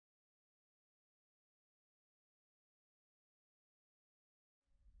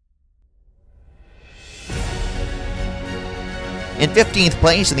In 15th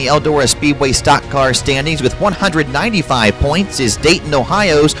place in the Eldora Speedway stock car standings with 195 points is Dayton,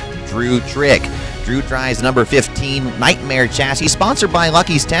 Ohio's Drew Trick. Drew drives number 15 Nightmare chassis, sponsored by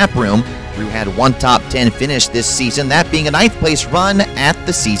Lucky's Tap Room. Drew had one top 10 finish this season, that being a 9th place run at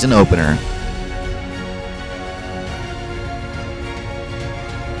the season opener.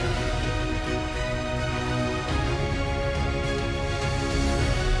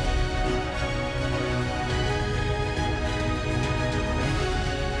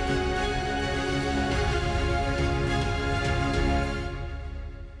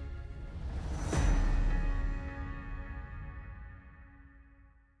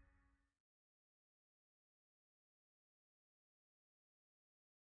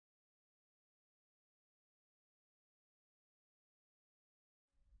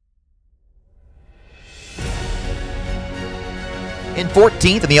 In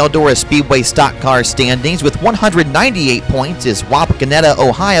 14th in the Eldora Speedway stock car standings with 198 points is Wapakoneta,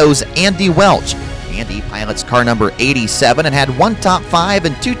 Ohio's Andy Welch. Andy pilots car number 87 and had one top 5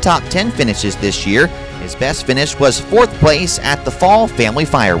 and two top 10 finishes this year. His best finish was 4th place at the Fall Family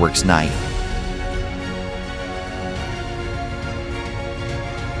Fireworks Night.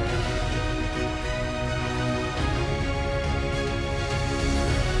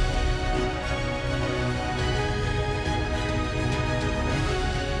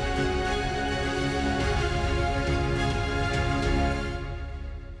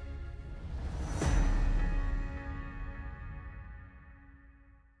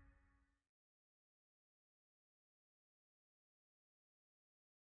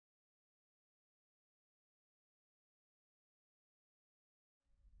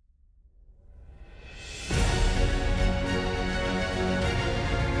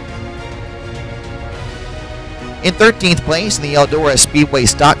 In 13th place in the Eldora Speedway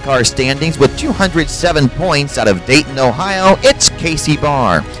stock car standings with 207 points out of Dayton, Ohio, it's Casey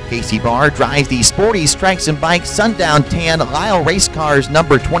Barr. Casey Barr drives the sporty Strikes and Bikes Sundown Tan Lyle Race Cars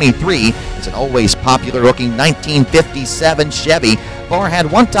number 23. It's an always popular-looking 1957 Chevy. Barr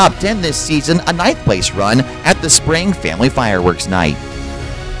had one top 10 this season, a 9th place run at the Spring Family Fireworks Night.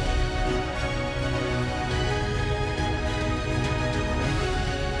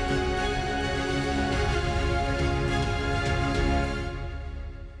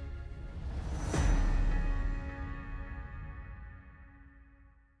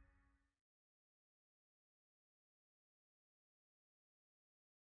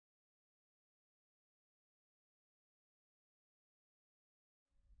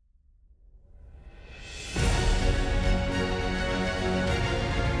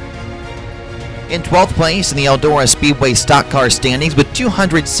 In 12th place in the Eldora Speedway stock car standings with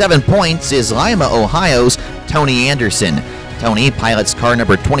 207 points is Lima, Ohio's Tony Anderson. Tony pilots car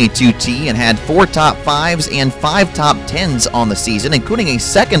number 22T and had 4 top 5s and 5 top 10s on the season, including a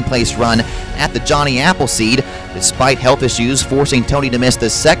 2nd place run at the Johnny Appleseed. Despite health issues forcing Tony to miss the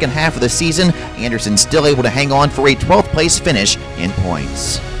second half of the season, Anderson's still able to hang on for a 12th place finish in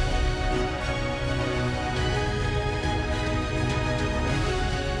points.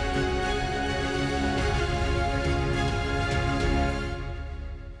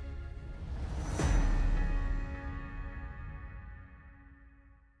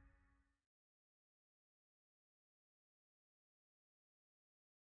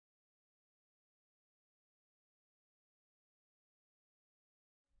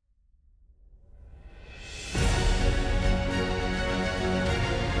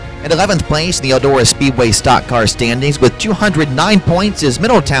 In 11th place in the Eldora Speedway stock car standings with 209 points is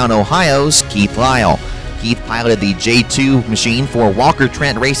Middletown, Ohio's Keith Lyle. Keith piloted the J2 machine for Walker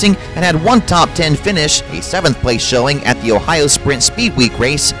Trent Racing and had one top 10 finish, a 7th place showing at the Ohio Sprint Speed Week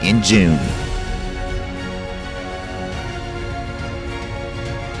race in June.